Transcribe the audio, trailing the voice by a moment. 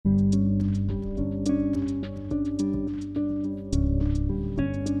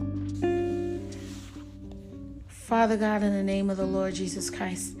Father God, in the name of the Lord Jesus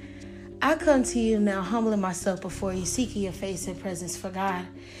Christ, I come to you now, humbling myself before you, seeking your face and presence. For God,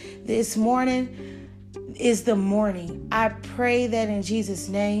 this morning is the morning. I pray that in Jesus'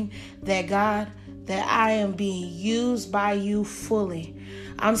 name, that God, that I am being used by you fully.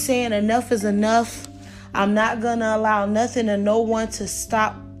 I'm saying enough is enough. I'm not going to allow nothing or no one to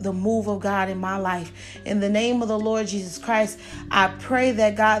stop the move of God in my life. In the name of the Lord Jesus Christ, I pray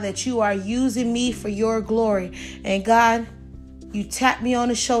that God, that you are using me for your glory. And God, you tapped me on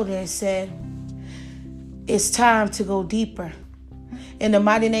the shoulder and said, it's time to go deeper. In the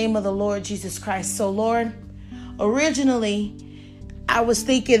mighty name of the Lord Jesus Christ. So Lord, originally I was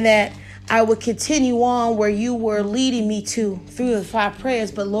thinking that I would continue on where you were leading me to through the 5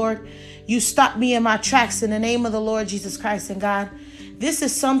 prayers. But Lord, you stopped me in my tracks in the name of the Lord Jesus Christ. And God, this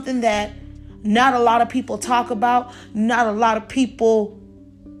is something that not a lot of people talk about, not a lot of people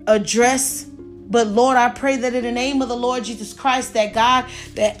address. But Lord, I pray that in the name of the Lord Jesus Christ, that God,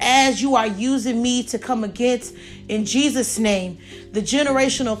 that as you are using me to come against, in Jesus' name, the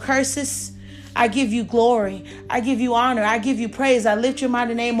generational curses, I give you glory. I give you honor. I give you praise. I lift your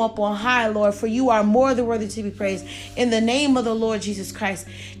mighty name up on high, Lord, for you are more than worthy to be praised in the name of the Lord Jesus Christ.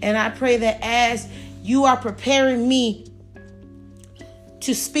 And I pray that as you are preparing me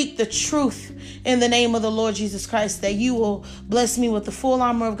to speak the truth in the name of the Lord Jesus Christ, that you will bless me with the full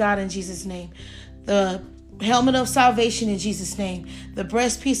armor of God in Jesus' name, the helmet of salvation in Jesus' name, the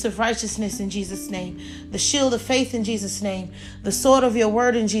breastpiece of righteousness in Jesus' name, the shield of faith in Jesus' name, the sword of your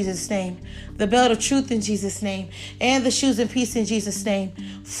word in Jesus' name, the belt of truth in Jesus' name, and the shoes of peace in Jesus' name.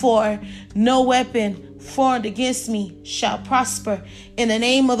 For no weapon formed against me shall prosper in the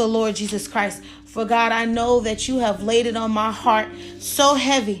name of the Lord Jesus Christ. For God, I know that you have laid it on my heart so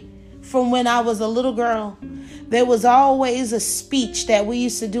heavy from when I was a little girl. There was always a speech that we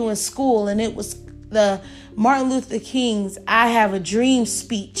used to do in school, and it was the Martin Luther King's I Have a Dream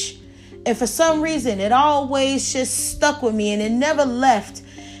speech. And for some reason, it always just stuck with me and it never left.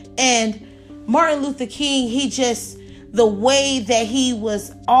 And Martin Luther King, the way that he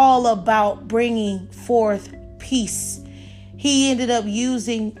was all about bringing forth peace, he ended up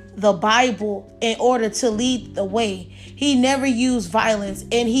using the Bible in order to lead the way. He never used violence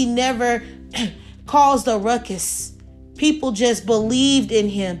and he never caused a ruckus. People just believed in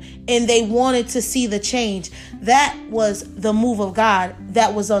him and they wanted to see the change. That was the move of God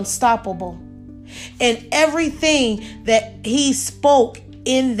that was unstoppable. And everything that he spoke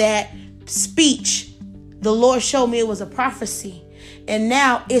in that speech, the Lord showed me it was a prophecy. And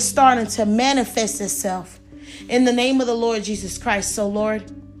now it's starting to manifest itself in the name of the Lord Jesus Christ. So Lord,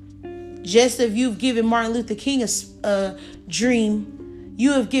 just as you've given Martin Luther King a dream,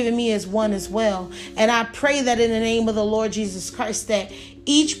 you have given me as one as well. And I pray that in the name of the Lord Jesus Christ, that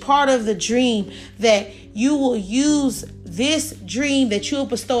each part of the dream, that you will use this dream that you have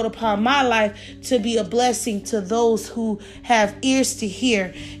bestowed upon my life to be a blessing to those who have ears to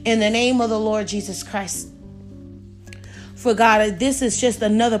hear in the name of the Lord Jesus Christ. For God, this is just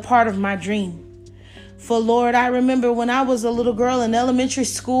another part of my dream. For Lord, I remember when I was a little girl in elementary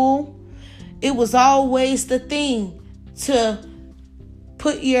school, it was always the thing to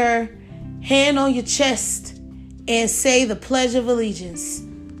put your hand on your chest and say the Pledge of Allegiance.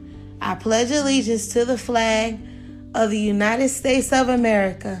 I pledge allegiance to the flag of the United States of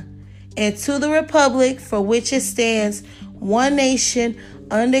America and to the republic for which it stands, one nation,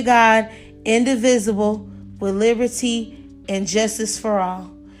 under God, indivisible, with liberty and justice for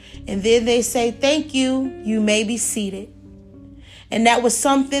all. And then they say, thank you, you may be seated. And that was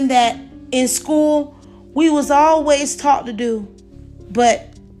something that in school we was always taught to do.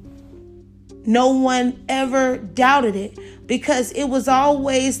 But no one ever doubted it because it was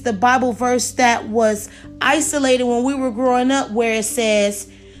always the Bible verse that was isolated when we were growing up, where it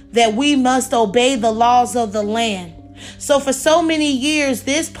says that we must obey the laws of the land. So for so many years,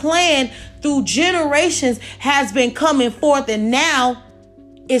 this plan through generations has been coming forth, and now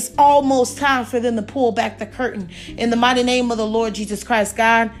it's almost time for them to pull back the curtain. In the mighty name of the Lord Jesus Christ,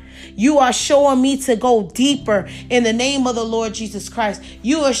 God, you are showing me to go deeper in the name of the Lord Jesus Christ.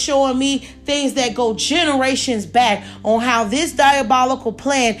 You are showing me things that go generations back on how this diabolical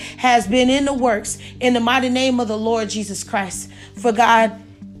plan has been in the works in the mighty name of the Lord Jesus Christ. For God,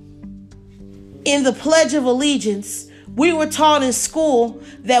 in the Pledge of Allegiance, we were taught in school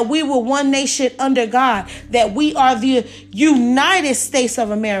that we were one nation under God, that we are the United States of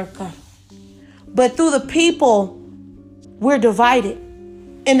America. But through the people, we're divided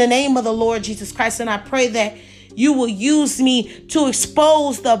in the name of the Lord Jesus Christ. And I pray that you will use me to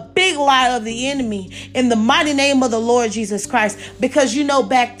expose the big lie of the enemy in the mighty name of the Lord Jesus Christ. Because,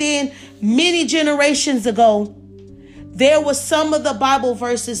 back then, many generations ago, there was some of the Bible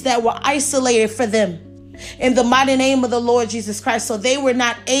verses that were isolated for them in the mighty name of the Lord Jesus Christ. So they were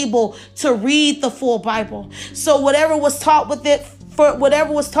not able to read the full Bible. So whatever was taught with it, for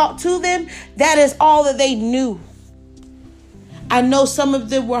whatever was taught to them, that is all that they knew. I know some of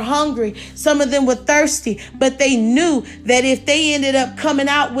them were hungry, some of them were thirsty, but they knew that if they ended up coming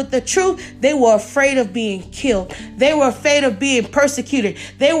out with the truth, they were afraid of being killed. They were afraid of being persecuted.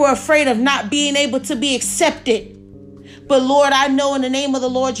 They were afraid of not being able to be accepted. But Lord, I know in the name of the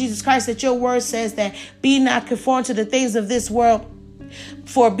Lord Jesus Christ that your word says that be not conformed to the things of this world,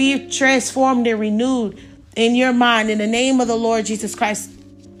 for be transformed and renewed in your mind in the name of the Lord Jesus Christ.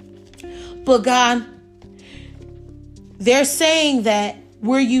 But God, they're saying that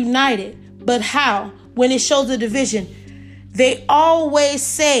we're united, but how? When it shows a division, they always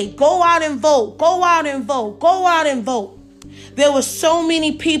say, go out and vote, go out and vote, go out and vote. There were so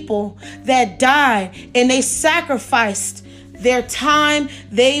many people that died and they sacrificed their time.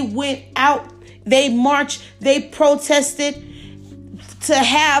 They went out, they marched, they protested to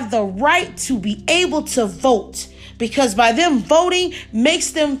have the right to be able to vote. Because by them voting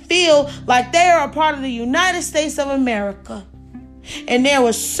makes them feel like they are a part of the United States of America. And there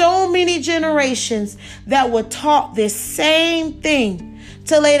were so many generations that were taught this same thing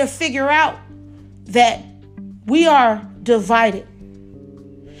to later figure out that we are divided.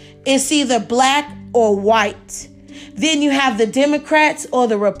 It's either black or white. Then you have the Democrats or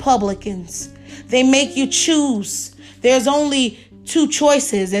the Republicans. They make you choose. There's only two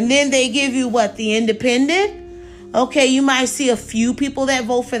choices. And then they give you what? The independent? Okay, you might see a few people that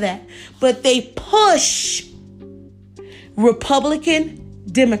vote for that, but they push Republican,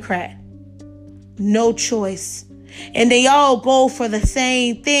 Democrat. No choice. And they all go for the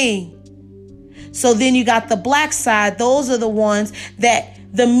same thing. So then you got the black side. Those are the ones that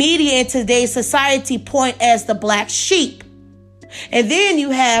the media in today's society point as the black sheep. And then you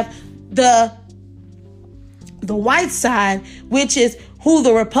have the white side, which is who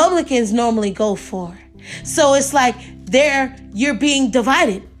the Republicans normally go for. So it's like you're being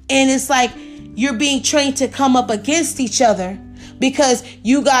divided, and it's like you're being trained to come up against each other because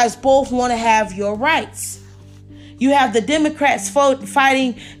you guys both want to have your rights. You have the Democrats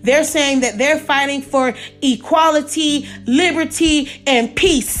fighting. They're saying that they're fighting for equality, liberty, and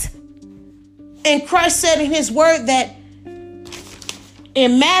peace. And Christ said in his word that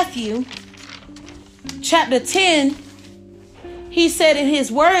in Matthew chapter 10, he said in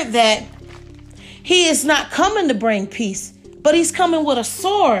his word that he is not coming to bring peace, but he's coming with a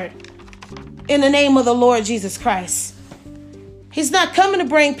sword in the name of the Lord Jesus Christ. He's not coming to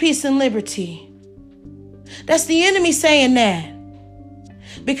bring peace and liberty. That's the enemy saying that.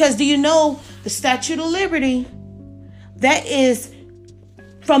 Because do you know the Statue of Liberty? That is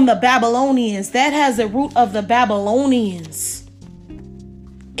from the Babylonians. That has the root of the Babylonians.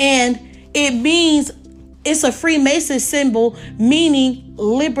 And it means, it's a Freemason symbol meaning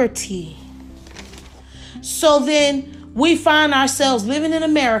liberty. So then we find ourselves living in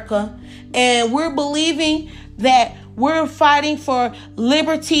America and we're believing that we're fighting for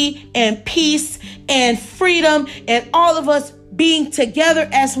liberty and peace and freedom and all of us being together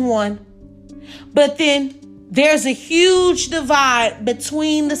as one. But then there's a huge divide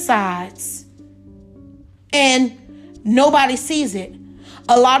between the sides and nobody sees it.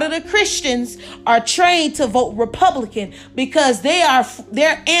 A lot of the Christians are trained to vote Republican because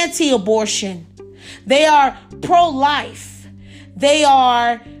they're anti-abortion. They are pro-life. They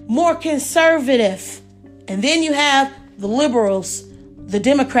are more conservative. And then you have the liberals, the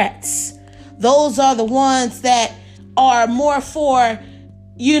Democrats. Those are the ones that are more for,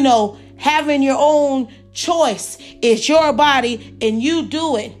 having your own choice. It's your body and you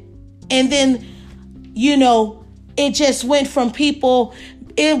do it. And then, it just went from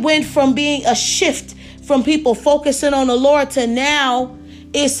being a shift from people focusing on the Lord to now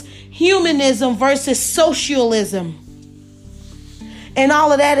it's humanism versus socialism. And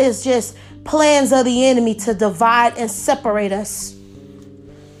all of that is just plans of the enemy to divide and separate us.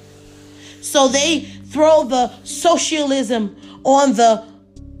 So they throw the socialism on the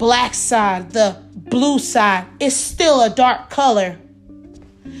black side, the blue side. It's still a dark color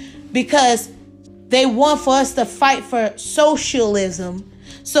because they want for us to fight for socialism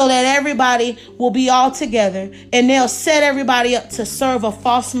so that everybody will be all together and they'll set everybody up to serve a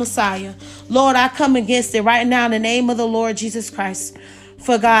false Messiah. Lord, I come against it right now in the name of the Lord Jesus Christ.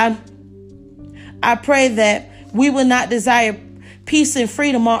 For God, I pray that we will not desire peace and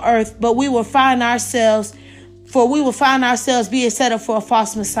freedom on earth, but we will find ourselves being set up for a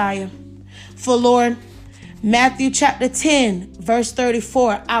false Messiah. For Lord, Matthew chapter 10, verse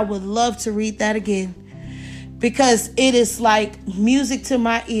 34, I would love to read that again. because it is like music to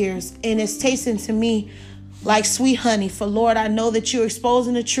my ears and it's tasting to me like sweet honey. For Lord, I know that you're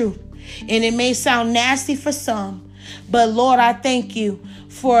exposing the truth, and it may sound nasty for some, but Lord, I thank you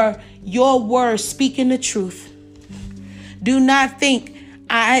for your word speaking the truth. Do not think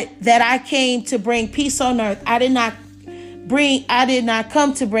that I came to bring peace on earth. I did not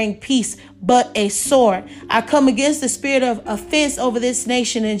come to bring peace, but a sword. I come against the spirit of offense over this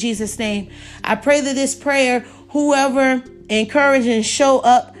nation in Jesus' name. I pray that this prayer, whoever encourage and show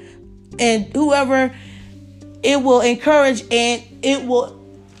up, and whoever it will encourage and it will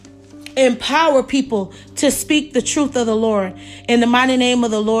empower people to speak the truth of the Lord in the mighty name of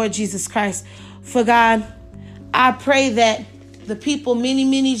the Lord Jesus Christ. For God, I pray that the people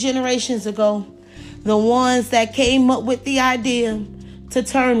many generations ago, the ones that came up with the idea to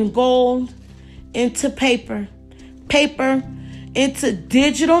turn gold into paper into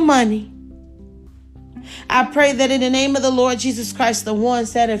digital money, I pray that in the name of the Lord Jesus Christ, the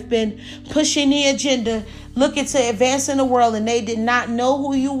ones that have been pushing the agenda, looking to advance in the world, and they did not know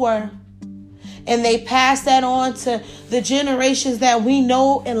who you were, and they passed that on to the generations that we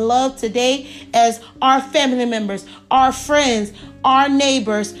know and love today as our family members, our friends, our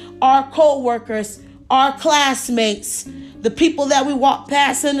neighbors, our co-workers, our classmates, the people that we walk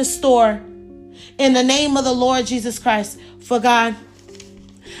past in the store. In the name of the Lord Jesus Christ. For God,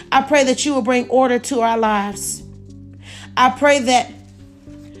 I pray that you will bring order to our lives. I pray that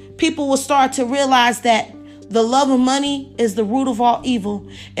people will start to realize that the love of money is the root of all evil.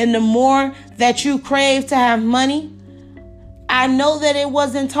 And the more that you crave to have money, I know that it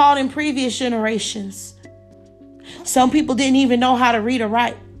wasn't taught in previous generations. Some people didn't even know how to read or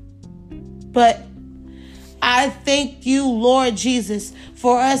write. But I thank you, Lord Jesus,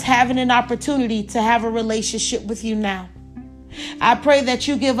 for us having an opportunity to have a relationship with you now. I pray that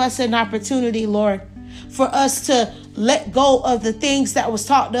you give us an opportunity, Lord, for us to let go of the things that was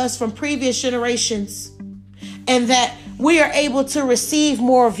taught to us from previous generations, and that we are able to receive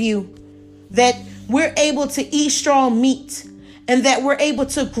more of you, that we're able to eat strong meat, and that we're able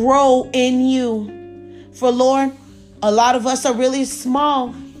to grow in you. For Lord, a lot of us are really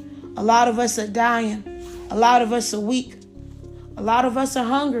small. A lot of us are dying. A lot of us are weak. A lot of us are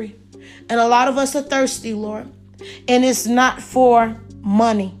hungry. And a lot of us are thirsty, Lord. And it's not for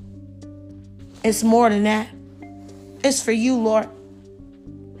money. It's more than that. It's for you, Lord.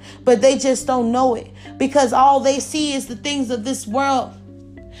 But they just don't know it, because all they see is the things of this world.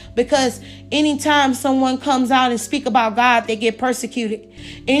 Because anytime someone comes out and speak about God, they get persecuted.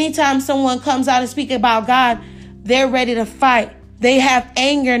 Anytime someone comes out and speak about God, they're ready to fight. They have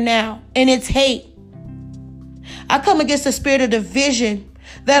anger now, and it's hate. I come against the spirit of division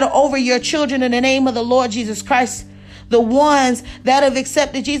that are over your children in the name of the Lord Jesus Christ. The ones that have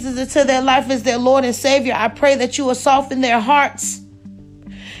accepted Jesus into their life as their Lord and Savior, I pray that you will soften their hearts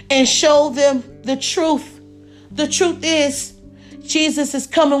and show them the truth. The truth is, Jesus is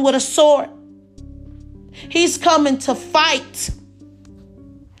coming with a sword. He's coming to fight.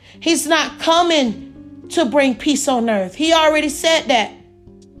 He's not coming to bring peace on earth. He already said that.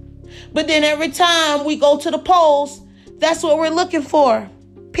 But then every time we go to the polls, that's what we're looking for.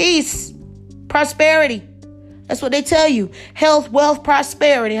 Peace, prosperity. That's what they tell you. Health, wealth,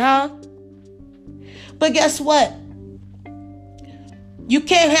 prosperity, huh? But guess what? You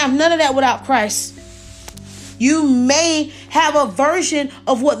can't have none of that without Christ. You may have a version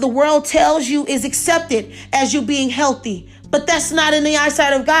of what the world tells you is accepted as you being healthy, but that's not in the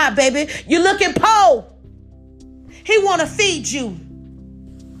eyesight of God, baby. You're looking poor. He want to feed you.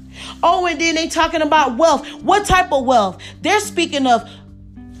 Oh, and then they talking about wealth. What type of wealth? They're speaking of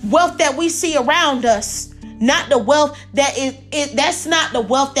wealth that we see around us, not the wealth that that's not the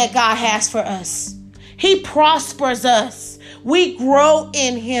wealth that God has for us. He prospers us. We grow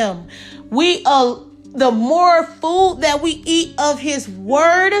in him. The more food that we eat of his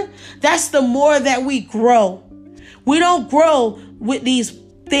word, that's the more that we grow. We don't grow with these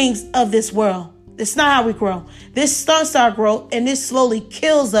things of this world. That's not how we grow. This stunts our growth, and this slowly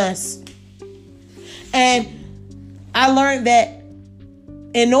kills us. And I learned that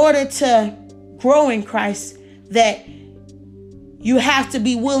in order to grow in Christ, that you have to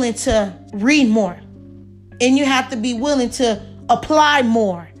be willing to read more, and you have to be willing to apply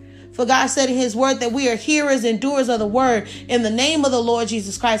more. For God said in his word that we are hearers and doers of the word. In the name of the Lord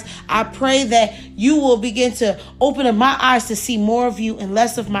Jesus Christ, I pray that you will begin to open up my eyes to see more of you and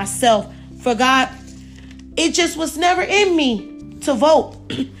less of myself. For God, it just was never in me to vote.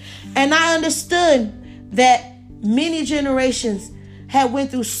 And I understood that many generations had went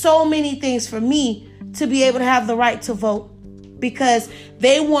through so many things for me to be able to have the right to vote. because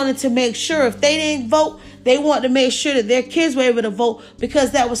they wanted to make sure if they didn't vote, they wanted to make sure that their kids were able to vote,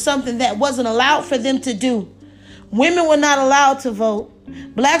 because that was something that wasn't allowed for them to do. Women were not allowed to vote.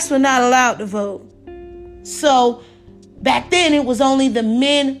 Blacks were not allowed to vote. So back then it was only the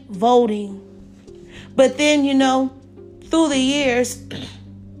men voting. But then, through the years,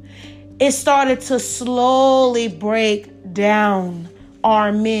 it started to slowly break down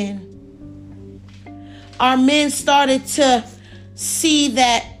our men. Our men started to see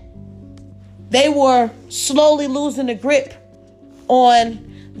that they were slowly losing the grip on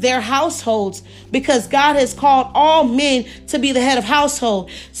their households, because God has called all men to be the head of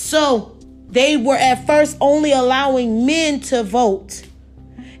household. So they were at first only allowing men to vote.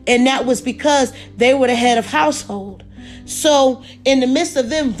 And that was because they were the head of household. So in the midst of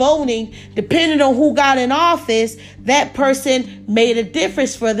them voting, depending on who got in office, that person made a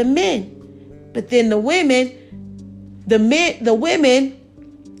difference for the men. But then the women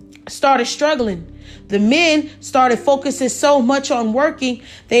started struggling. The men started focusing so much on working,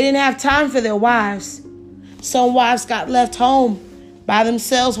 they didn't have time for their wives. Some wives got left home by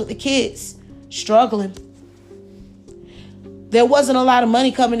themselves with the kids, struggling. There wasn't a lot of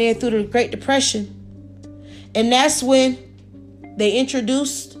money coming in through the Great Depression. And that's when they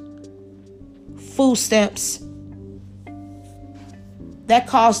introduced food stamps. That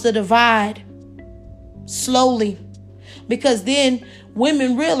caused a divide slowly, because then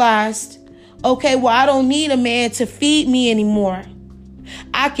women realized, okay, well, I don't need a man to feed me anymore.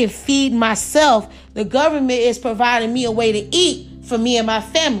 I can feed myself. The government is providing me a way to eat for me and my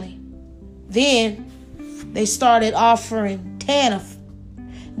family. Then they started offering TANF.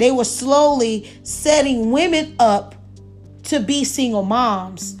 They were slowly setting women up to be single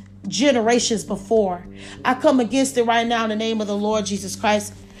moms generations before. I come against it right now in the name of the Lord Jesus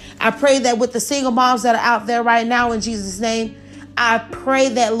Christ. I pray that with the single moms that are out there right now, in Jesus' name, I pray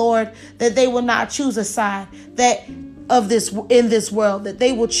that, Lord, that they will not choose a side in this world, that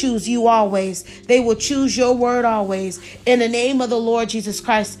they will choose you always. They will choose your word always, in the name of the Lord Jesus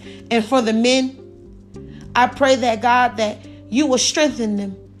Christ. And for the men, I pray that, God, that you will strengthen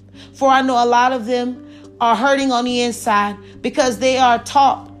them. For I know a lot of them are hurting on the inside because they are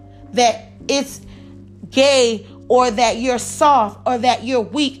taught that it's gay, or that you're soft, or that you're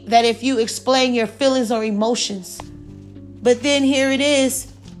weak, that if you explain your feelings or emotions. But then here it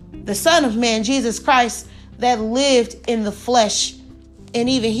is, the Son of Man, Jesus Christ, that lived in the flesh, and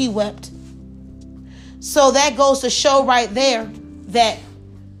even he wept. So that goes to show right there that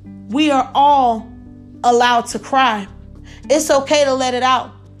we are all allowed to cry. It's okay to let it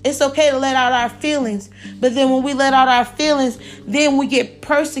out. It's okay to let out our feelings. But then when we let out our feelings, then we get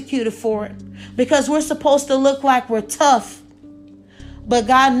persecuted for it, because we're supposed to look like we're tough. But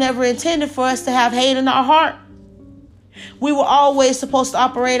God never intended for us to have hate in our heart. We were always supposed to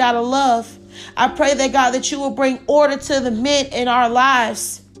operate out of love. I pray that, God, that you will bring order to the men in our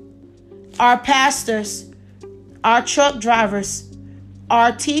lives, our pastors, our truck drivers,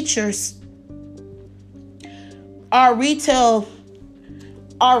 our teachers, our retail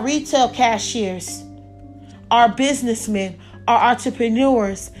cashiers, our businessmen, our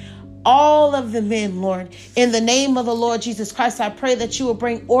entrepreneurs, all of the men, Lord. In the name of the Lord Jesus Christ, I pray that you will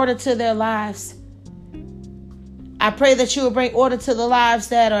bring order to their lives. I pray that you will bring order to the lives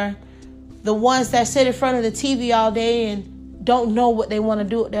that are the ones that sit in front of the TV all day and don't know what they want to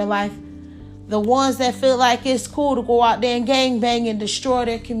do with their life. The ones that feel like it's cool to go out there and gangbang and destroy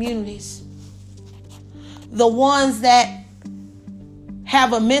their communities. The ones that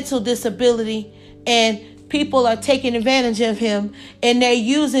have a mental disability and people are taking advantage of him, and they're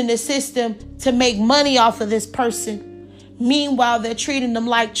using the system to make money off of this person. Meanwhile, they're treating them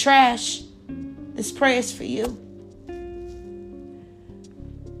like trash. This prayer is for you.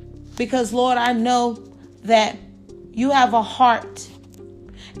 Because, Lord, I know that you have a heart.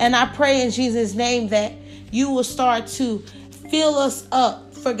 And I pray in Jesus' name that you will start to fill us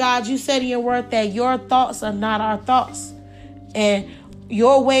up. For, God, you said in your word that your thoughts are not our thoughts, and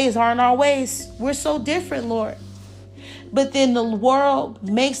your ways aren't our ways. We're so different, Lord. But then the world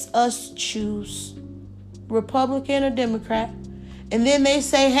makes us choose Republican or Democrat. And then they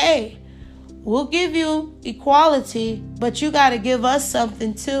say, hey, we'll give you equality, but you got to give us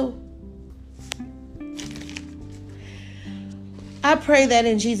something too. I pray that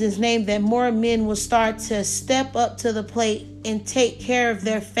in Jesus' name that more men will start to step up to the plate and take care of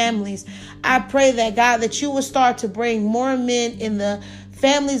their families. I pray that, God, that you will start to bring more men in the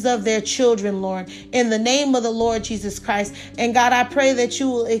families of their children, Lord, in the name of the Lord Jesus Christ. And God, I pray that you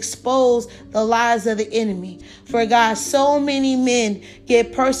will expose the lies of the enemy. For God, so many men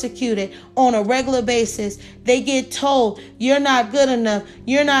get persecuted on a regular basis. They get told, you're not good enough,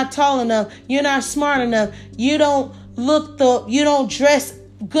 you're not tall enough, you're not smart enough, you don't you don't dress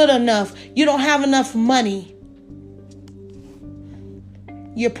good enough, you don't have enough money,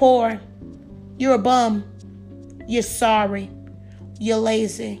 you're poor, you're a bum, you're sorry, you're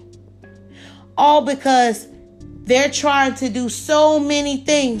lazy. All because they're trying to do so many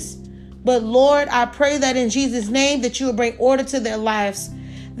things. But Lord, I pray that in Jesus' name that you will bring order to their lives.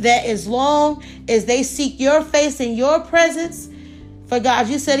 That as long as they seek your face and your presence, for God,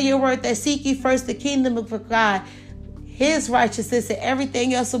 you said in your word that seek ye first the kingdom of God, his righteousness, and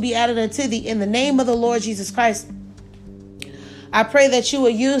everything else will be added unto thee in the name of the Lord Jesus Christ. I pray that you will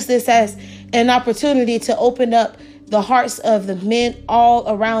use this as an opportunity to open up the hearts of the men all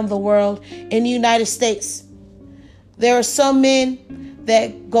around the world in the United States. There are some men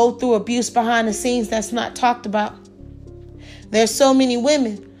that go through abuse behind the scenes that's not talked about. There's so many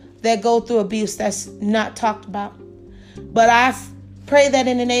women that go through abuse that's not talked about. But I pray that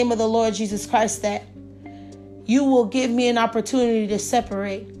in the name of the Lord Jesus Christ that you will give me an opportunity to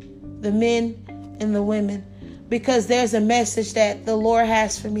separate the men and the women, because there's a message that the Lord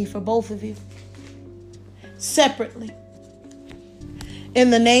has for me for both of you separately. In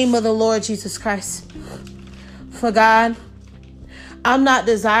the name of the Lord Jesus Christ. For God, I'm not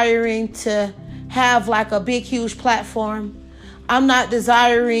desiring to have like a big, huge platform. I'm not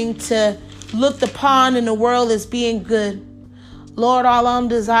desiring to look upon in the world as being good. Lord, all I'm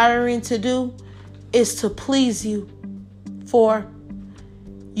desiring to do is to please you, for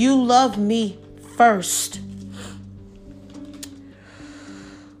you love me first.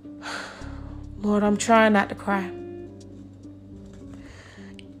 Lord, I'm trying not to cry.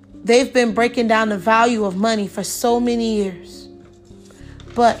 They've been breaking down the value of money for so many years.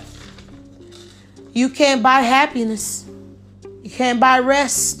 But you can't buy happiness. You can't buy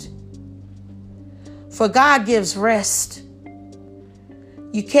rest. For God gives rest.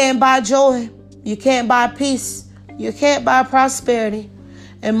 You can't buy joy. You can't buy peace. You can't buy prosperity.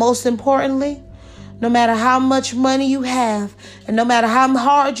 And most importantly, no matter how much money you have, and no matter how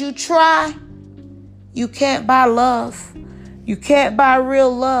hard you try, you can't buy love. You can't buy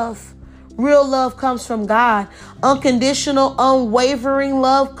real love. Real love comes from God. Unconditional, unwavering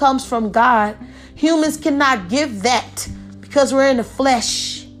love comes from God. Humans cannot give that because we're in the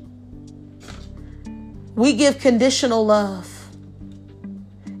flesh. We give conditional love.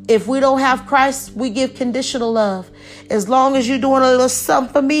 If we don't have Christ, we give conditional love. As long as you're doing a little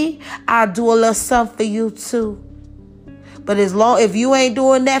something for me, I'll do a little something for you too. But if you ain't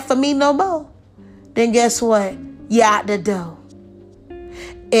doing that for me no more, then guess what? You're out the door.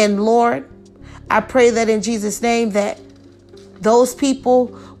 And Lord, I pray that in Jesus' name that those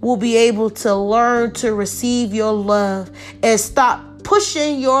people will be able to learn to receive your love and stop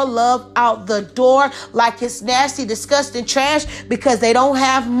pushing your love out the door like it's nasty, disgusting trash because they don't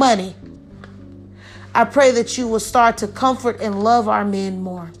have money. I pray that you will start to comfort and love our men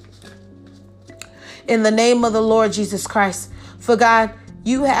more. In the name of the Lord Jesus Christ. For God,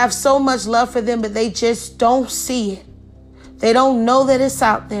 you have so much love for them, but they just don't see it. They don't know that it's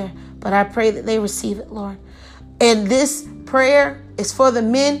out there. But I pray that they receive it, Lord. And this prayer is for the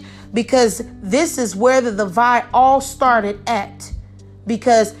men because this is where the divide all started at.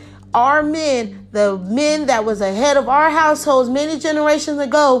 Because our men, the men that was ahead of our households many generations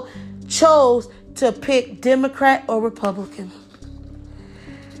ago, chose to pick Democrat or Republican.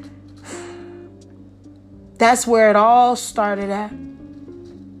 That's where it all started at.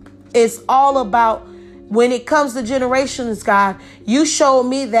 It's all about when it comes to generations, God, you showed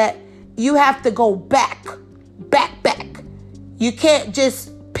me that you have to go back. You can't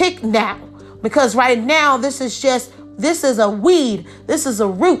just pick now, because right now this is a weed. This is a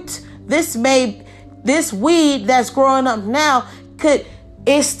root. This weed that's growing up now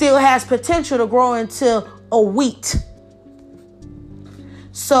it still has potential to grow into a wheat.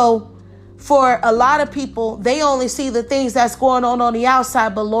 So for a lot of people, they only see the things that's going on the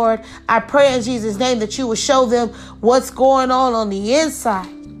outside. But Lord, I pray in Jesus' name that you will show them what's going on the inside.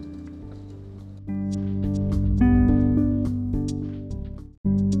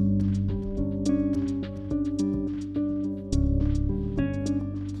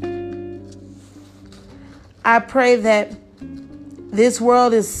 I pray that this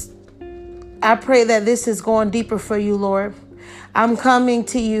is going deeper for you, Lord. I'm coming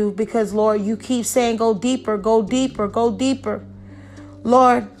to you because, Lord, you keep saying go deeper, go deeper, go deeper.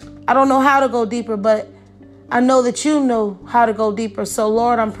 Lord, I don't know how to go deeper, but I know that you know how to go deeper. So,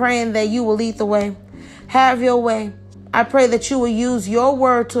 Lord, I'm praying that you will lead the way. Have your way. I pray that you will use your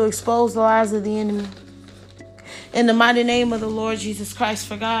word to expose the lies of the enemy. In the mighty name of the Lord Jesus Christ,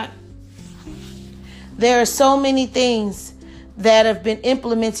 for God. There are so many things that have been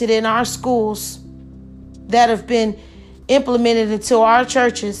implemented in our schools, that have been implemented into our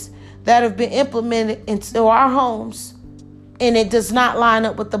churches, that have been implemented into our homes, and it does not line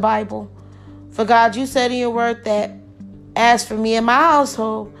up with the Bible. For God, you said in your word that, as for me and my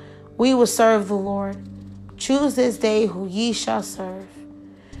household, we will serve the Lord. Choose this day who ye shall serve.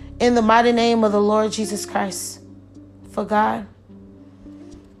 In the mighty name of the Lord Jesus Christ. For God,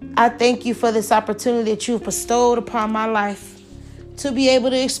 I thank you for this opportunity that you've bestowed upon my life to be able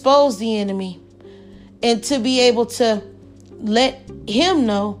to expose the enemy and to be able to let him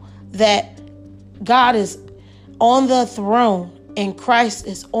know that God is on the throne and Christ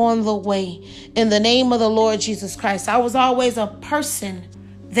is on the way. In the name of the Lord Jesus Christ. I was always a person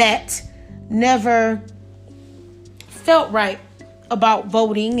that never felt right about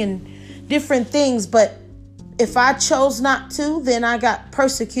voting and different things, but if I chose not to, then I got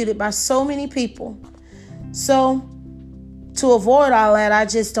persecuted by so many people. So to avoid all that, I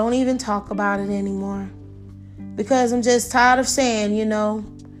just don't even talk about it anymore, because I'm just tired of saying,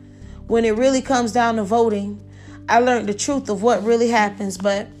 when it really comes down to voting, I learned the truth of what really happens.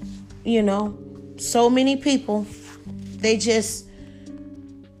 But, so many people, they tear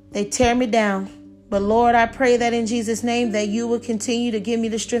me down. But Lord, I pray that in Jesus' name that you will continue to give me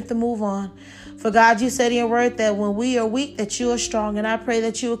the strength to move on. For God, you said in your word that when we are weak, that you are strong. And I pray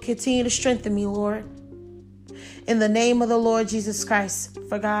that you will continue to strengthen me, Lord. In the name of the Lord Jesus Christ.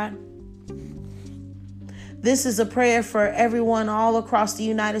 For God, this is a prayer for everyone all across the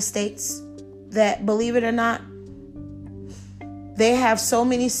United States that, believe it or not, they have so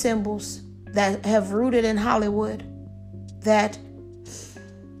many symbols that have rooted in Hollywood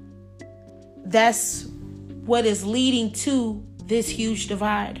that's what is leading to this huge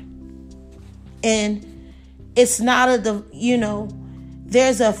divide. And it's not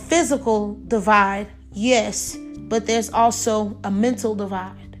there's a physical divide, yes, but there's also a mental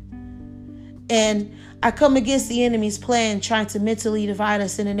divide. And I come against the enemy's plan trying to mentally divide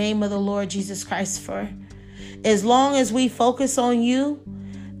us in the name of the Lord Jesus Christ. For as long as we focus on you,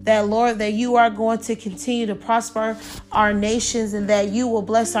 that Lord, that you are going to continue to prosper our nations and that you will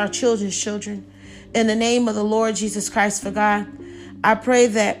bless our children's children. In the name of the Lord Jesus Christ. For God, I pray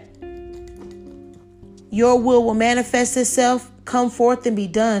that your will manifest itself, come forth and be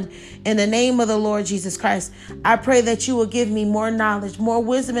done in the name of the Lord Jesus Christ. I pray that you will give me more knowledge, more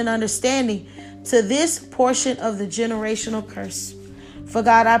wisdom and understanding to this portion of the generational curse. For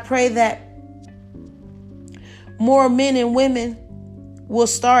God, I pray that more men and women will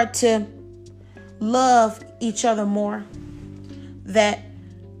start to love each other more, that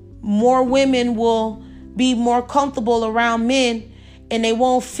more women will be more comfortable around men, and they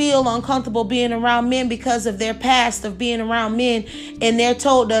won't feel uncomfortable being around men because of their past of being around men. And they're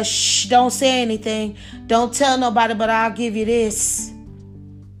told to shh, don't say anything. Don't tell nobody, but I'll give you this.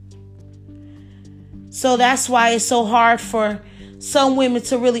 So that's why it's so hard for some women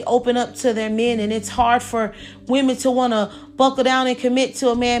to really open up to their men. And it's hard for women to want to buckle down and commit to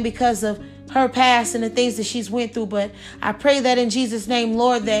a man because of her past and the things that she's went through. But I pray that in Jesus' name,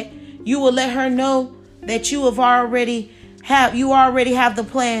 Lord, that you will let her know that you already have the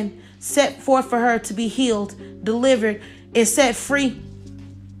plan set forth for her to be healed, delivered, and set free,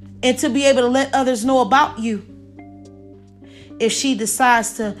 and to be able to let others know about you if she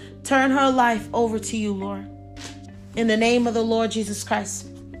decides to turn her life over to you, Lord. In the name of the Lord Jesus Christ.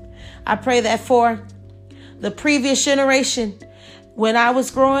 I pray that for the previous generation, when I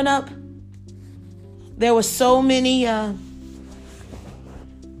was growing up, there were so many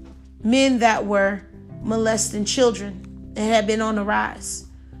men that were molesting children. It had been on the rise.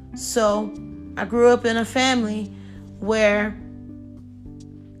 So I grew up in a family where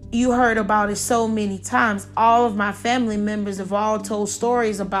you heard about it so many times. All of my family members have all told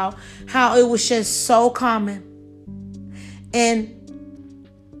stories about how it was just so common. And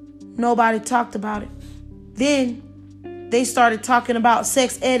nobody talked about it. Then they started talking about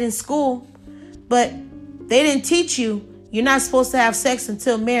sex ed in school, but they didn't teach you you're not supposed to have sex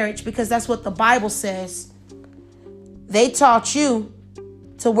until marriage, because that's what the Bible says. They taught you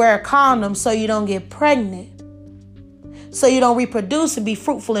to wear a condom so you don't get pregnant, so you don't reproduce and be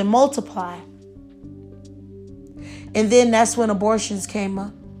fruitful and multiply. And then that's when abortions came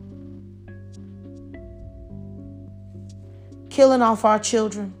up. Killing off our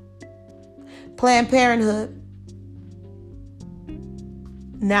children. Planned Parenthood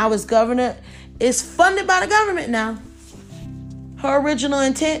now is governed is funded by the government now. Her original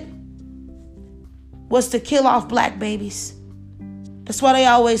intent was to kill off black babies. That's why they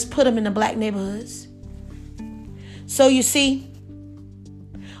always put them in the black neighborhoods. So you see,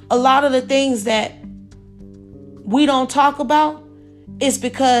 a lot of the things that we don't talk about is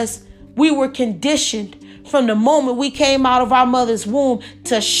because we were conditioned from the moment we came out of our mother's womb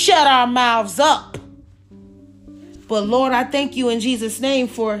to shut our mouths up. But Lord, I thank you in Jesus' name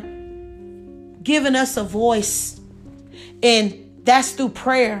for giving us a voice. And that's through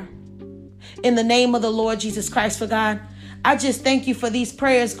prayer. In the name of the Lord Jesus Christ. For God, I just thank you for these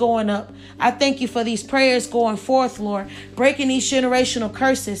prayers going up. I thank you for these prayers going forth, Lord, breaking these generational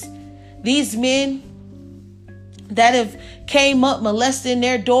curses. These men that have came up molesting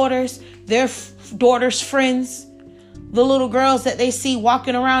their daughters friends, the little girls that they see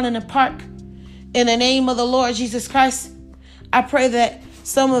walking around in the park. In the name of the Lord Jesus Christ, I pray that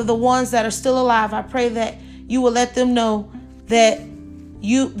some of the ones that are still alive, I pray that you will let them know that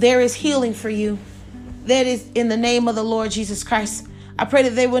there is healing for you. That is in the name of the Lord Jesus Christ. I pray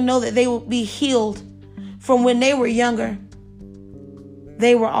that they will know that they will be healed from when they were younger.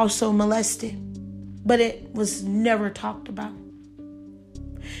 They were also molested, but it was never talked about.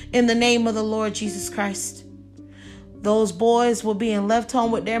 In the name of the Lord Jesus Christ, those boys were being left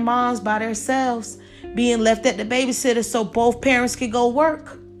home with their moms by themselves, being left at the babysitter so both parents could go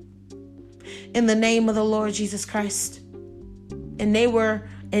work. In the name of the Lord Jesus Christ. And they were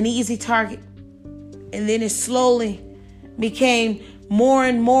an easy target. And then it slowly became more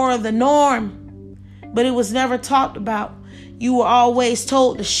and more of the norm. But it was never talked about. You were always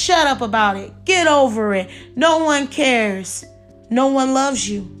told to shut up about it. Get over it. No one cares. No one loves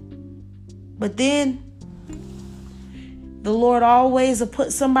you. But then the Lord always will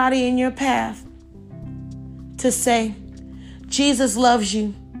put somebody in your path to say, Jesus loves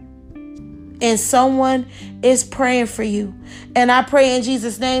you. And someone is praying for you. And I pray in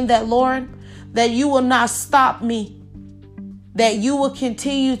Jesus' name that, Lord, that you will not stop me. That you will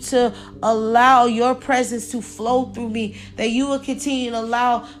continue to allow your presence to flow through me. That you will continue to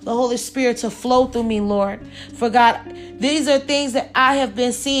allow the Holy Spirit to flow through me, Lord. For God, these are things that I have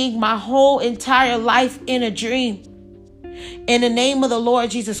been seeing my whole entire life in a dream. In the name of the Lord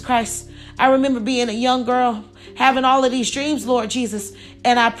Jesus Christ. I remember being a young girl, having all of these dreams, Lord Jesus.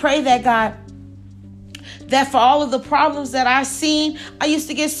 And I pray that, God, that for all of the problems that I've seen, I used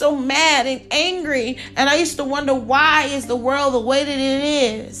to get so mad and angry. And I used to wonder, why is the world the way that it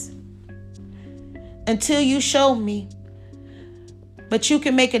is? Until you showed me. But you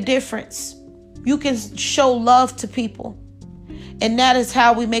can make a difference. You can show love to people. And that is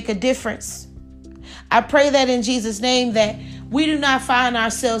how we make a difference. I pray that in Jesus' name that we do not find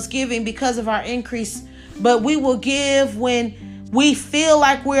ourselves giving because of our increase, but we will give when we feel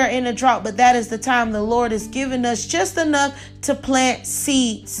like we're in a drought. But that is the time the Lord has given us just enough to plant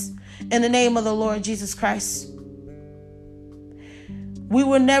seeds in the name of the Lord Jesus Christ. We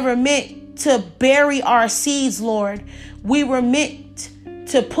were never meant to bury our seeds, Lord. We were meant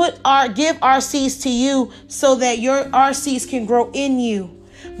to give our seeds to you so that our seeds can grow in you.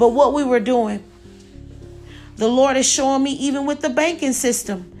 But what we were doing, the Lord is showing me, even with the banking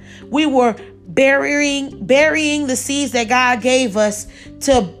system, we were burying the seeds that God gave us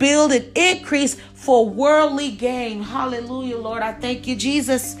to build an increase for worldly gain. Hallelujah, Lord. I thank you,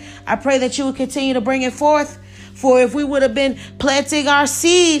 Jesus. I pray that you would continue to bring it forth. For if we would have been planting our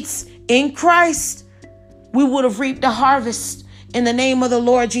seeds in Christ, we would have reaped a harvest in the name of the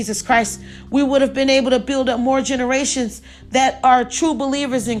Lord Jesus Christ. We would have been able to build up more generations that are true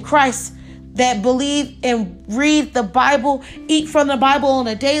believers in Christ, that believe and read the Bible, eat from the Bible on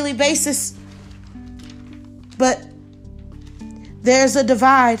a daily basis. But there's a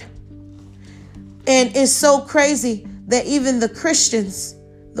divide. And it's so crazy that even the Christians,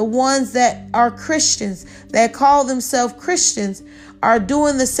 the ones that are Christians, that call themselves Christians, are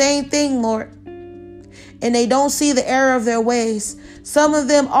doing the same thing, Lord. And they don't see the error of their ways. Some of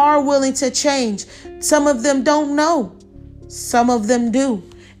them are willing to change. Some of them don't know. Some of them do.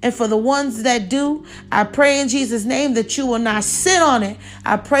 And for the ones that do, I pray in Jesus' name that you will not sit on it.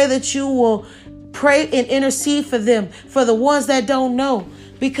 I pray that you will pray and intercede for them, for the ones that don't know.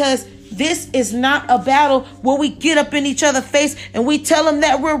 Because this is not a battle where we get up in each other's face and we tell them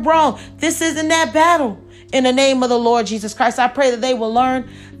that we're wrong. This isn't that battle. In the name of the Lord Jesus Christ, I pray that they will learn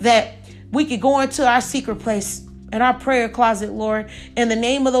that we could go into our secret place, in our prayer closet, Lord. In the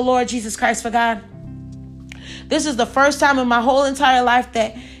name of the Lord Jesus Christ, for God, this is the first time in my whole entire life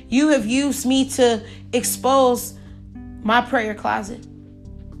that you have used me to expose my prayer closet.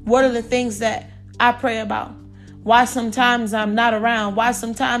 What are the things that I pray about? Why sometimes I'm not around? Why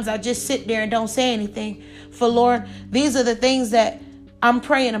sometimes I just sit there and don't say anything? For Lord, these are the things that I'm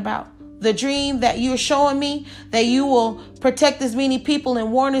praying about. The dream that you're showing me, that you will protect as many people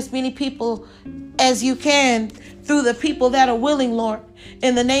and warn as many people as you can through the people that are willing, Lord,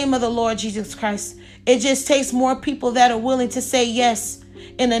 in the name of the Lord Jesus Christ. It just takes more people that are willing to say yes.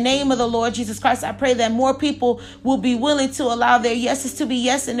 In the name of the Lord Jesus Christ, I pray that more people will be willing to allow their yeses to be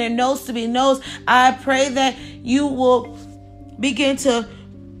yes and their noes to be noes. I pray that you will begin to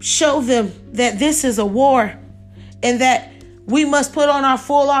show them that this is a war and that we must put on our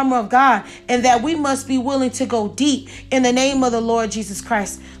full armor of God and that we must be willing to go deep in the name of the Lord Jesus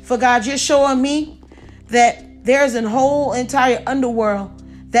Christ. For God, you're showing me that there's a whole entire underworld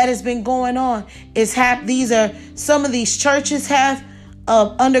that has been going on. Some of these churches have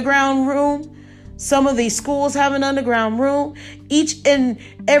an underground room. Some of these schools have an underground room. Each and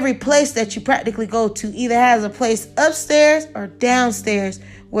every place that you practically go to either has a place upstairs or downstairs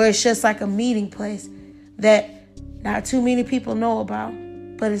where it's just like a meeting place that not too many people know about,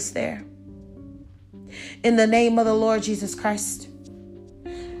 but it's there. In the name of the Lord Jesus Christ.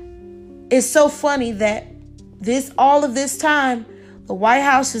 It's so funny that all of this time, the White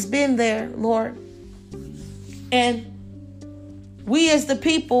House has been there, Lord. And we as the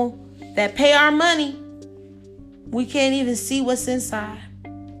people that pay our money, we can't even see what's inside.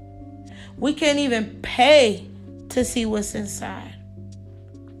 We can't even pay to see what's inside.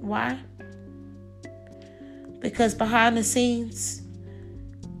 Why? Because behind the scenes,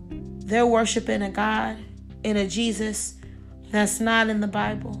 they're worshiping a God and a Jesus that's not in the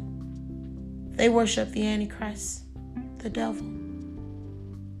Bible. They worship the Antichrist, the devil.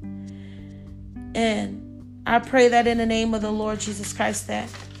 And I pray that in the name of the Lord Jesus Christ, that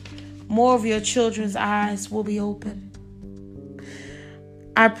more of your children's eyes will be open.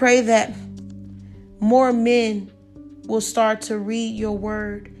 I pray that more men will start to read your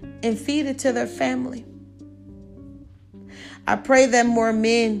word and feed it to their family. I pray that more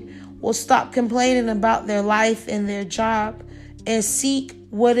men will stop complaining about their life and their job and seek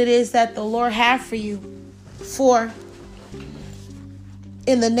what it is that the Lord has for you. For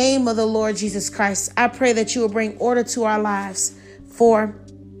in the name of the Lord Jesus Christ, I pray that you will bring order to our lives. For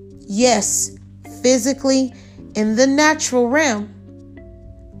yes, physically in the natural realm,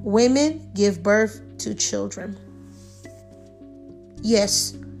 women give birth to children.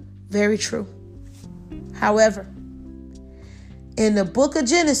 Yes, very true. However, in the book of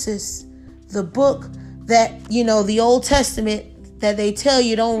Genesis, the book that, the Old Testament that they tell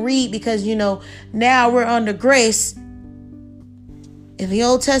you don't read because, now we're under grace. In the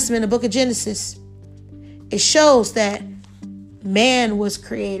Old Testament, the book of Genesis, it shows that man was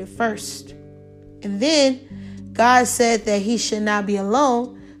created first. And then God said that he should not be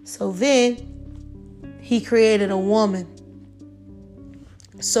alone. So then he created a woman.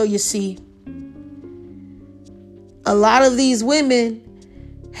 So you see, a lot of these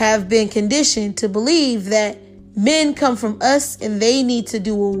women have been conditioned to believe that men come from us and they need to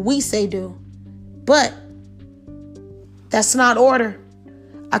do what we say do. But that's not order.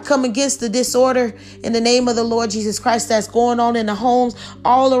 I come against the disorder in the name of the Lord Jesus Christ that's going on in the homes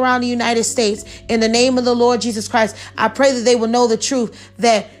all around the United States. In the name of the Lord Jesus Christ, I pray that they will know the truth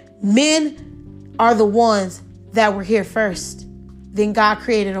that men are the ones that were here first. Then God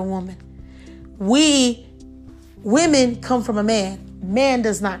created a woman. Women come from a man. Man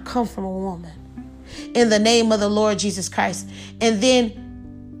does not come from a woman. In the name of the Lord Jesus Christ. And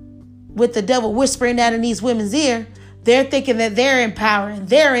then with the devil whispering that in these women's ear, they're thinking that they're in power and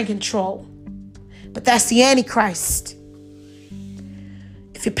they're in control. But that's the Antichrist.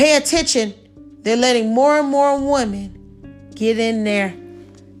 If you pay attention, they're letting more and more women get in there,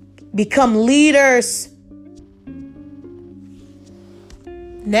 become leaders.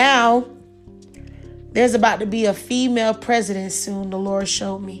 Now, there's about to be a female president soon, the Lord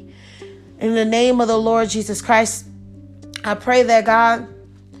showed me. In the name of the Lord Jesus Christ, I pray that God,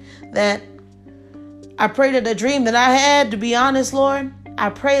 I pray that the dream that I had, to be honest, Lord, I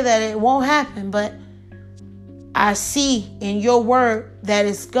pray that it won't happen, but I see in your word that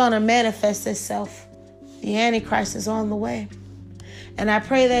it's going to manifest itself. The Antichrist is on the way. And I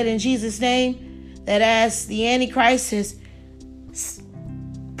pray that in Jesus' name, that as the Antichrist is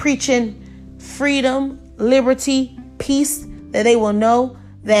preaching freedom, liberty, peace, that they will know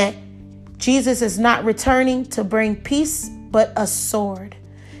that Jesus is not returning to bring peace, but a sword.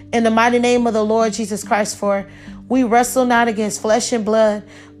 In the mighty name of the Lord Jesus Christ, for we wrestle not against flesh and blood,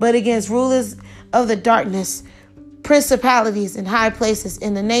 but against rulers of the darkness, principalities in high places,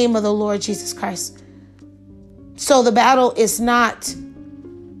 in the name of the Lord Jesus Christ. So the battle is not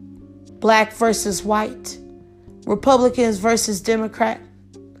black versus white. Republicans versus Democrat.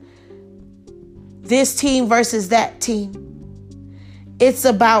 This team versus that team. It's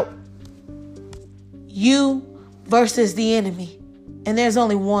about you versus the enemy. And there's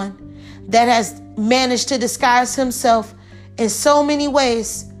only one that has managed to disguise himself in so many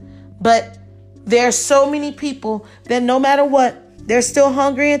ways. But there are so many people that no matter what, they're still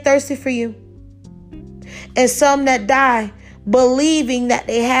hungry and thirsty for you. And some that die believing that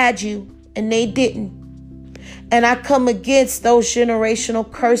they had you and they didn't. And I come against those generational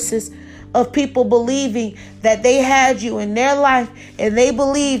curses of people believing that they had you in their life, and they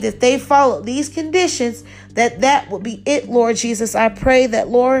believed if they followed these conditions that would be it. Lord Jesus, I pray that,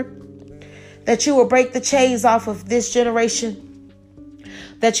 Lord, that you will break the chains off of this generation,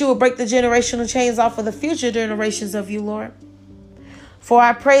 that you will break the generational chains off of the future generations of you, Lord. For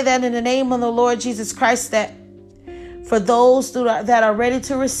I pray that in the name of the Lord Jesus Christ, that for those that are ready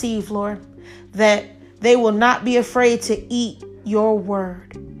to receive, Lord, that they will not be afraid to eat your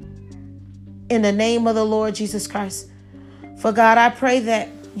word. In the name of the Lord Jesus Christ. For God, I pray that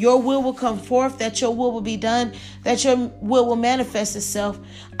your will come forth, that your will be done, that your will manifest itself.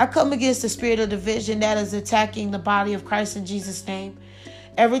 I come against the spirit of division that is attacking the body of Christ in Jesus' name.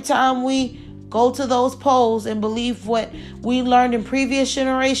 Every time we go to those polls and believe what we learned in previous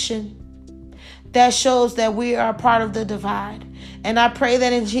generation, that shows that we are part of the divide. And I pray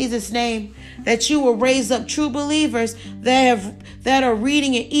that in Jesus' name, that you will raise up true believers that are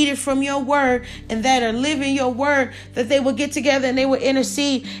reading and eating from your word and that are living your word, that they will get together and they will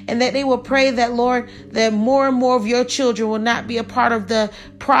intercede and that they will pray that, Lord, that more and more of your children will not be a part of the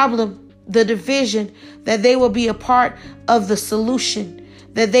problem, the division, that they will be a part of the solution,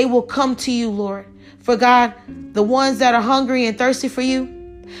 that they will come to you, Lord. For God, the ones that are hungry and thirsty for you,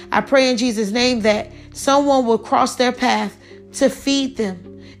 I pray in Jesus' name that someone will cross their path to feed them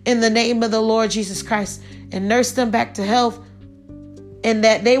in the name of the Lord Jesus Christ and nurse them back to health, and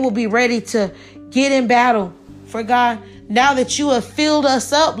that they will be ready to get in battle. For God, now that you have filled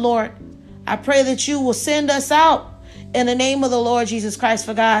us up, Lord, I pray that you will send us out in the name of the Lord Jesus Christ.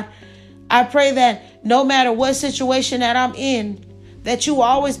 For God, I pray that no matter what situation that I'm in, that you will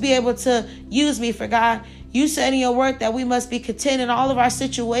always be able to use me. For God, you said in your word that we must be content in all of our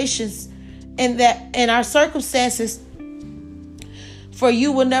situations and that in our circumstances, for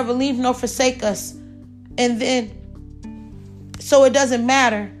you will never leave nor forsake us. And then, so it doesn't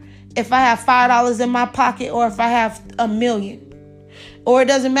matter if I have $5 in my pocket or if I have $1 million. Or it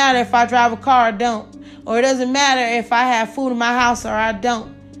doesn't matter if I drive a car or don't. Or it doesn't matter if I have food in my house or I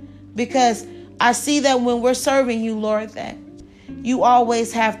don't. Because I see that when we're serving you, Lord, that you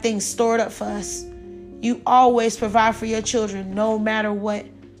always have things stored up for us. You always provide for your children, no matter what.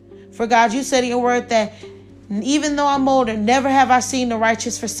 For God, you said in your word that even though I'm older, never have I seen the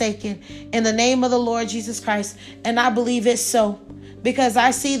righteous forsaken, in the name of the Lord Jesus Christ. And I believe it's so, because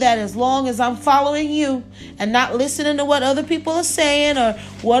I see that as long as I'm following you and not listening to what other people are saying or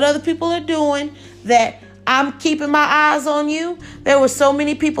what other people are doing, that I'm keeping my eyes on you. There were so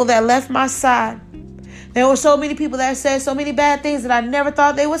many people that left my side. There were so many people that said so many bad things that I never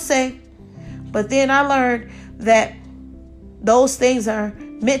thought they would say. But then I learned that those things are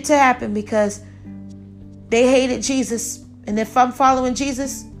meant to happen because they hated Jesus. And if I'm following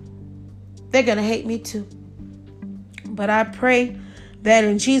Jesus, they're going to hate me too. But I pray that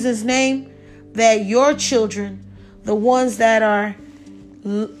in Jesus' name, that your children, the ones that are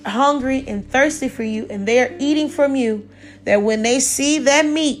hungry and thirsty for you and they're eating from you, that when they see that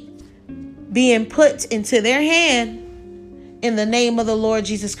meat being put into their hand in the name of the Lord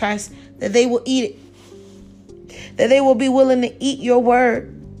Jesus Christ, that they will eat it. That they will be willing to eat your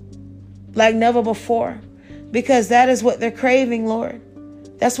word like never before. Because that is what they're craving, Lord.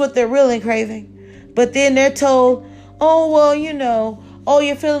 That's what they're really craving. But then they're told, oh, well,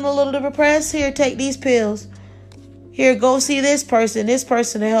 you're feeling a little depressed. Here, take these pills. Here, go see this person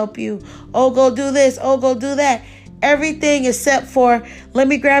to help you. Oh, go do this. Oh, go do that. Everything except for, let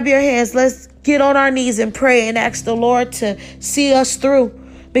me grab your hands. Let's get on our knees and pray and ask the Lord to see us through.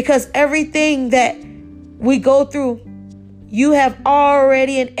 Because everything that we go through, you have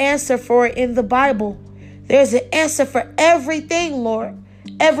already an answer for it in the Bible. There's an answer for everything, Lord.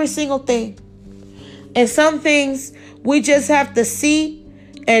 Every single thing. And some things we just have to see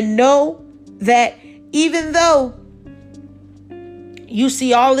and know that even though you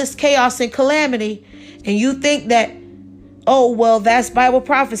see all this chaos and calamity and you think that, oh, well, that's Bible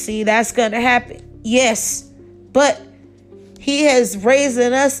prophecy, that's going to happen. Yes, but he has raised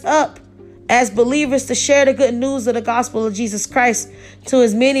us up as believers to share the good news of the gospel of Jesus Christ to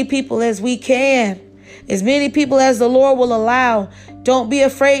as many people as we can. As many people as the Lord will allow. Don't be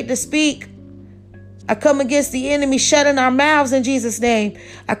afraid to speak. I come against the enemy shutting our mouths in Jesus' name.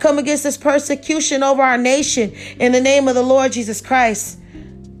 I come against this persecution over our nation in the name of the Lord Jesus Christ.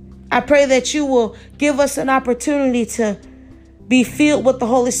 I pray that you will give us an opportunity to be filled with the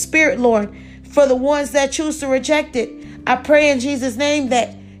Holy Spirit, Lord. For the ones that choose to reject it, I pray in Jesus' name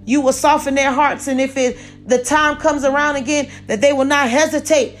that you will soften their hearts. And if the time comes around again, that they will not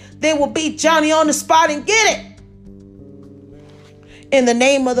hesitate. They will beat Johnny on the spot and get it. In the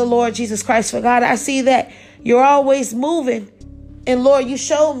name of the Lord Jesus Christ. For God, I see that you're always moving. And Lord, you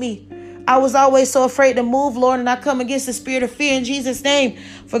showed me. I was always so afraid to move, Lord, and I come against the spirit of fear in Jesus' name.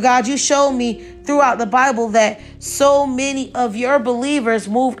 For God, you showed me throughout the Bible that so many of your believers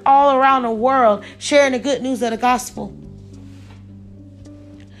moved all around the world sharing the good news of the gospel.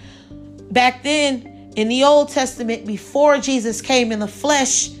 Back then, in the Old Testament, before Jesus came in the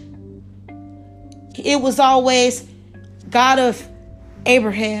flesh, it was always God of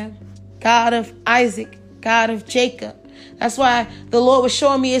Abraham, God of Isaac, God of Jacob. That's why the Lord was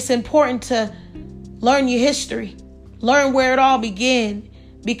showing me it's important to learn your history, learn where it all began,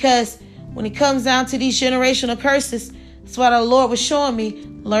 because when it comes down to these generational curses, that's why the Lord was showing me,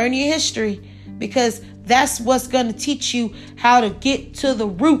 learn your history, because that's what's going to teach you how to get to the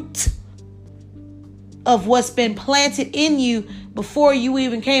root of what's been planted in you before you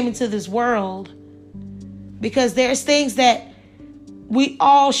even came into this world. Because there's things that we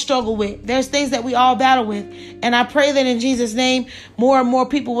all struggle with. There's things that we all battle with. And I pray that in Jesus' name, more and more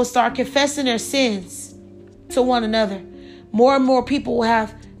people will start confessing their sins to one another. More and more people will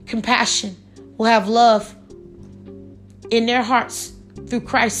have compassion, will have love in their hearts through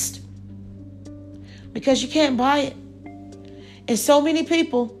Christ. Because you can't buy it. And so many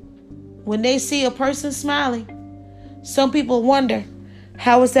people, when they see a person smiling, some people wonder,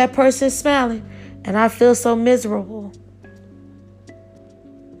 how is that person smiling? And I feel so miserable.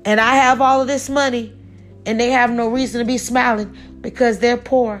 And I have all of this money and they have no reason to be smiling because they're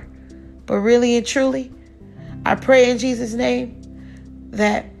poor. But really and truly, I pray in Jesus' name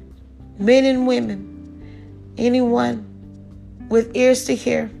that men and women, anyone with ears to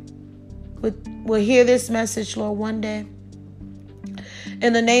hear, will hear this message, Lord, one day.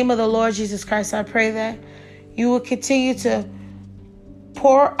 In the name of the Lord Jesus Christ, I pray that you will continue to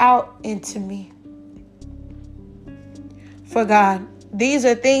pour out into me. For God, these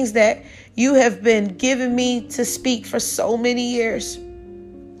are things that you have been giving me to speak for so many years,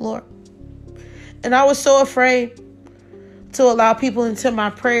 Lord. And I was so afraid to allow people into my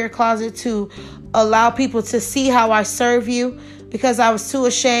prayer closet, to allow people to see how I serve you, because I was too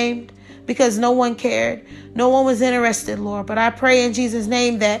ashamed, because no one cared. No one was interested, Lord. But I pray in Jesus'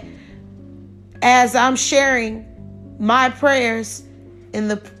 name that as I'm sharing my prayers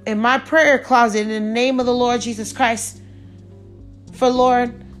in my prayer closet in the name of the Lord Jesus Christ, for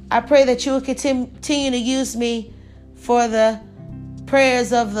Lord, I pray that you will continue to use me for the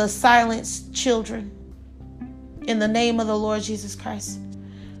prayers of the silenced children in the name of the Lord Jesus Christ.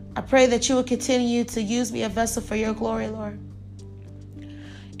 I pray that you will continue to use me a vessel for your glory, Lord.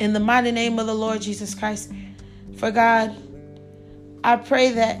 In the mighty name of the Lord Jesus Christ. For God, I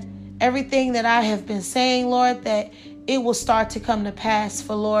pray that everything that I have been saying, Lord, that it will start to come to pass.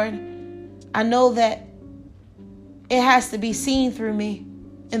 For Lord, I know that it has to be seen through me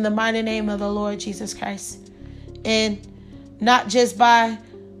in the mighty name of the Lord Jesus Christ. And not just by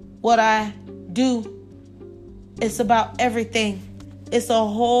what I do. It's about everything. It's a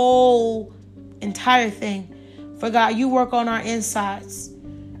whole entire thing. For God, you work on our insides.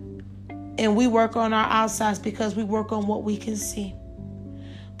 And we work on our outsides because we work on what we can see.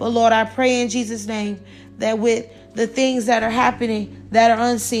 But Lord, I pray in Jesus' name that with the things that are happening that are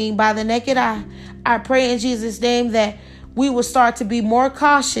unseen by the naked eye, I pray in Jesus' name that we will start to be more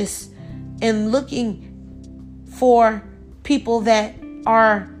cautious in looking for people that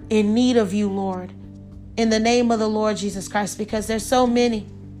are in need of you, Lord, in the name of the Lord Jesus Christ, because there's so many.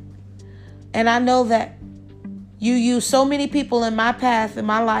 And I know that you use so many people in my path, in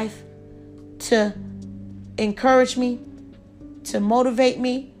my life, to encourage me, to motivate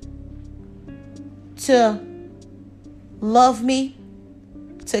me, to love me,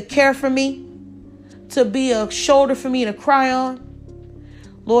 to care for me, to be a shoulder for me to cry on.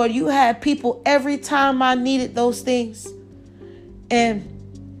 Lord, you had people every time I needed those things. And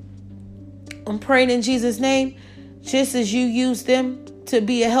I'm praying in Jesus' name, just as you used them to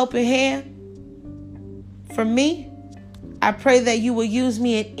be a helping hand for me, I pray that you will use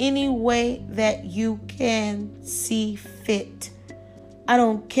me in any way that you can see fit. I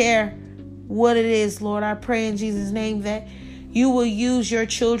don't care what it is, Lord. I pray in Jesus' name that you will use your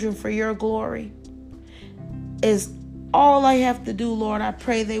children for your glory. As all I have to do, Lord, I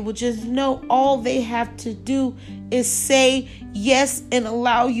pray they will just know all they have to do is say yes and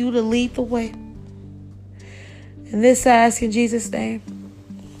allow you to lead the way. And this I ask in Jesus' name.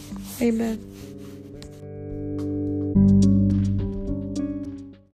 Amen.